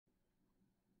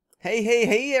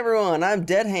Hey everyone, I'm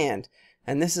Deadhand,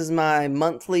 and this is my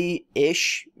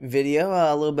monthly-ish video,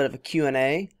 a little bit of a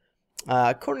Q&A.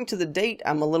 According to the date,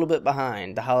 I'm a little bit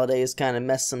behind. The holidays kind of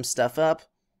messed some stuff up,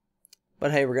 but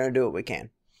hey, we're going to do what we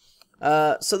can.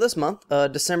 So this month,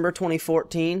 December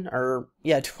 2014,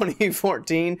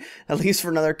 2014, at least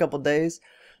for another couple days,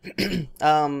 I'm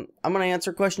going to answer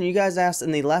a question you guys asked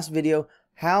in the last video,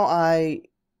 how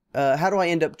do I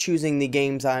end up choosing the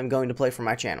games I'm going to play for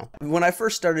my channel? When I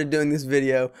first started doing this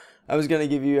video, I was going to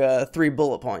give you 3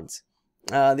 bullet points.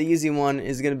 The easy one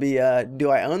is going to be, do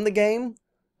I own the game?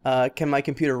 Can my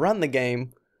computer run the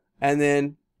game? And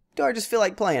then, do I just feel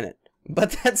like playing it?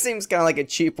 But that seems kind of like a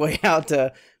cheap way out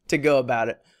to go about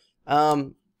it.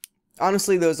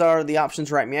 Honestly, those are the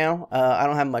options right now. I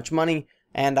don't have much money,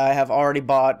 and I have already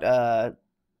bought, I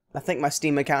think my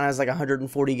Steam account has like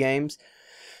 140 games.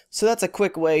 So that's a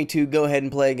quick way to go ahead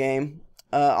and play a game.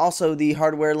 Also, the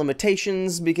hardware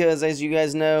limitations, because as you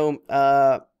guys know,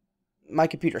 my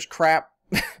computer's crap.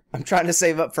 I'm trying to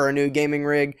save up for a new gaming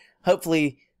rig.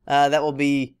 Hopefully, that will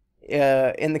be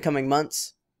in the coming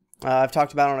months. I've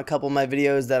talked about on a couple of my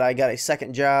videos that I got a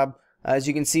second job. As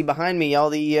you can see behind me, all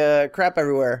the crap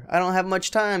everywhere. I don't have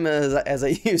much time as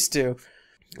I used to.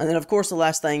 And then, of course, the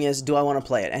last thing is, do I want to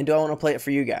play it? And do I want to play it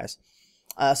for you guys?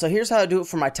 So here's how I do it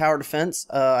for my tower defense.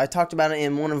 I talked about it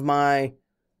in one of my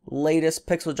latest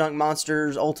Pixel Junk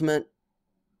Monsters Ultimate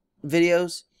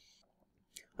videos.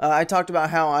 I talked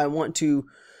about how I want to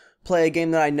play a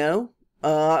game that I know.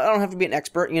 I don't have to be an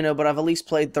expert, you know, but I've at least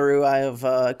played through. I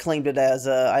have claimed it as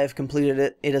I have completed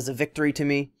it. It is a victory to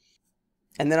me.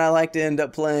 And then I like to end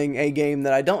up playing a game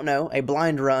that I don't know, a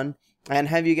blind run, and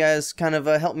have you guys kind of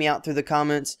help me out through the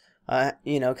comments.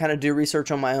 You know, kind of do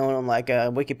research on my own on like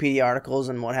Wikipedia articles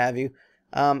and what have you,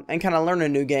 and kind of learn a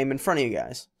new game in front of you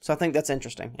guys. So I think that's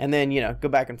interesting. And then, you know, go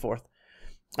back and forth.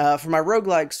 For my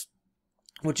roguelikes,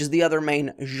 which is the other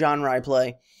main genre I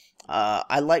play,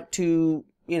 I like to,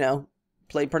 you know,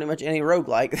 play pretty much any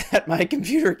roguelike that my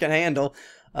computer can handle.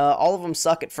 All of them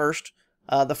suck at first.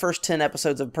 The first 10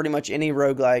 episodes of pretty much any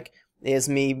roguelike is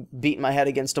me beating my head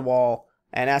against a wall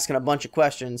and asking a bunch of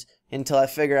questions until I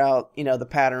figure out, you know, the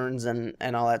patterns and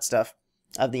all that stuff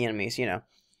of the enemies, you know.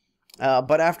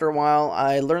 But after a while,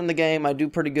 I learn the game, I do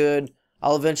pretty good,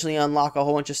 I'll eventually unlock a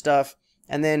whole bunch of stuff,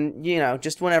 and then, you know,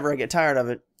 just whenever I get tired of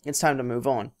it, it's time to move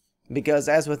on. Because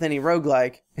as with any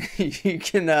roguelike, you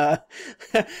can,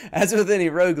 as with any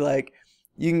roguelike,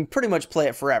 you can pretty much play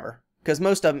it forever. Because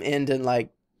most of them end in like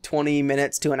 20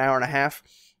 minutes to an hour and a half.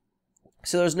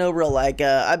 So there's no real, like,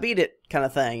 I beat it kind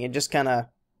of thing. It just kind of,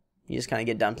 you just kind of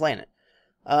get done playing it.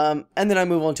 And then I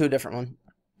move on to a different one.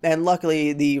 And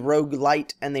luckily, the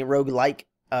roguelite and the roguelike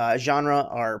genre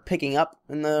are picking up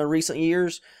in the recent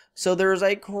years. So there's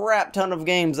a crap ton of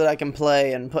games that I can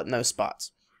play and put in those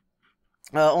spots.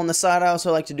 On the side, I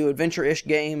also like to do adventure-ish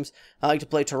games. I like to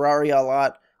play Terraria a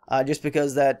lot, just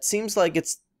because that seems like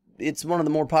it's one of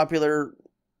the more popular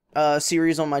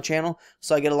series on my channel,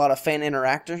 so I get a lot of fan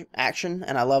interaction,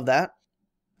 and I love that.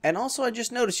 And also, I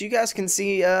just noticed you guys can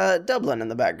see Dublin in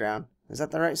the background. Is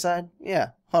that the right side? Yeah.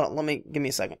 Hold on, give me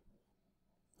a second.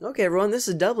 Okay, everyone, this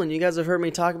is Dublin. You guys have heard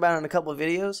me talk about it in a couple of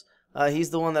videos. He's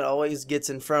the one that always gets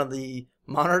in front of the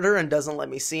monitor and doesn't let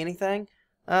me see anything.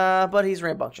 But he's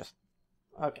rambunctious.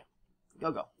 Okay,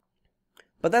 go.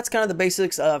 But that's kind of the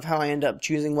basics of how I end up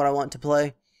choosing what I want to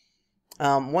play.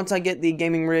 Once I get the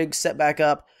gaming rig set back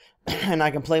up and I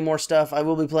can play more stuff, I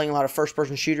will be playing a lot of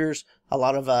first-person shooters, a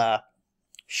lot of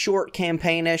short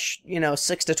campaign-ish, you know,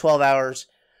 6 to 12 hours.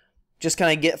 Just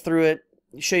kind of get through it,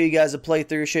 show you guys a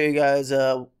playthrough, show you guys,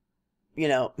 you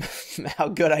know, how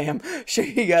good I am, show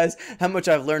you guys how much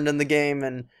I've learned in the game,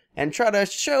 and try to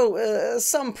show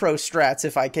some pro strats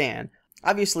if I can.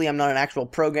 Obviously, I'm not an actual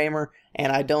pro gamer,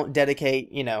 and I don't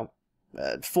dedicate, you know,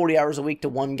 40 hours a week to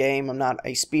one game. I'm not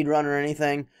a speedrunner or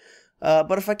anything.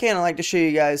 But if I can, I like to show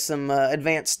you guys some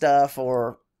advanced stuff,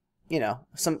 or, you know,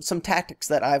 some tactics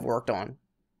that I've worked on.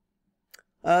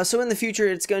 So in the future,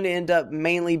 it's going to end up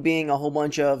mainly being a whole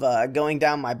bunch of going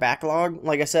down my backlog.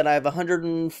 Like I said, I have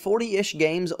 140-ish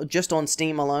games just on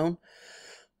Steam alone.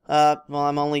 Well,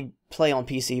 I'm only play on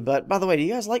PC, but by the way, do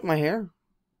you guys like my hair?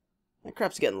 That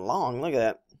crap's getting long. Look at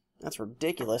that. That's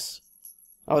ridiculous.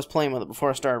 I was playing with it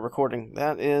before I started recording.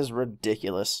 That is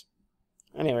ridiculous.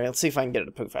 Anyway, let's see if I can get it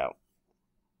to poof out.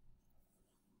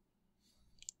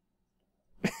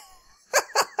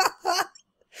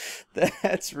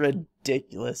 That's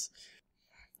ridiculous.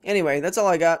 Anyway, that's all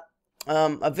I got.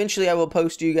 Eventually I will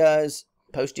post you guys.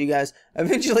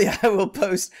 Eventually I will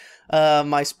post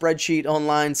my spreadsheet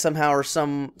online somehow or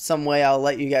some way. I'll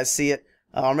let you guys see it.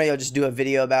 Or maybe I'll just do a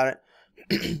video about it.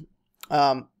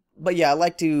 But yeah, I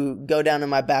like to go down in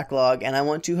my backlog, and I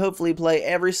want to hopefully play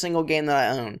every single game that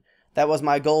I own. That was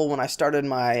my goal when I started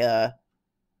my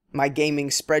my gaming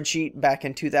spreadsheet back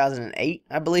in 2008,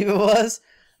 I believe it was.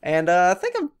 And I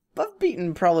think I've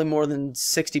beaten probably more than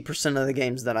 60% of the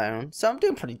games that I own, so I'm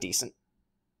doing pretty decent.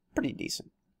 Pretty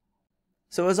decent.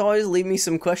 So as always, leave me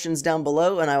some questions down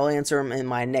below, and I will answer them in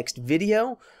my next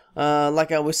video.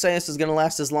 Like I always say, this is going to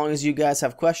last as long as you guys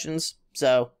have questions.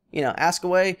 So, you know, ask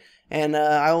away, and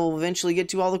I will eventually get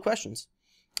to all the questions.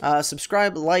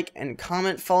 Subscribe, like, and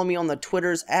comment. Follow me on the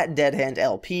Twitters at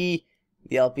DeadhandLP.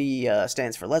 The LP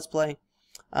stands for Let's Play.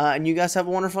 And you guys have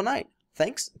a wonderful night.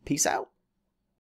 Thanks. Peace out.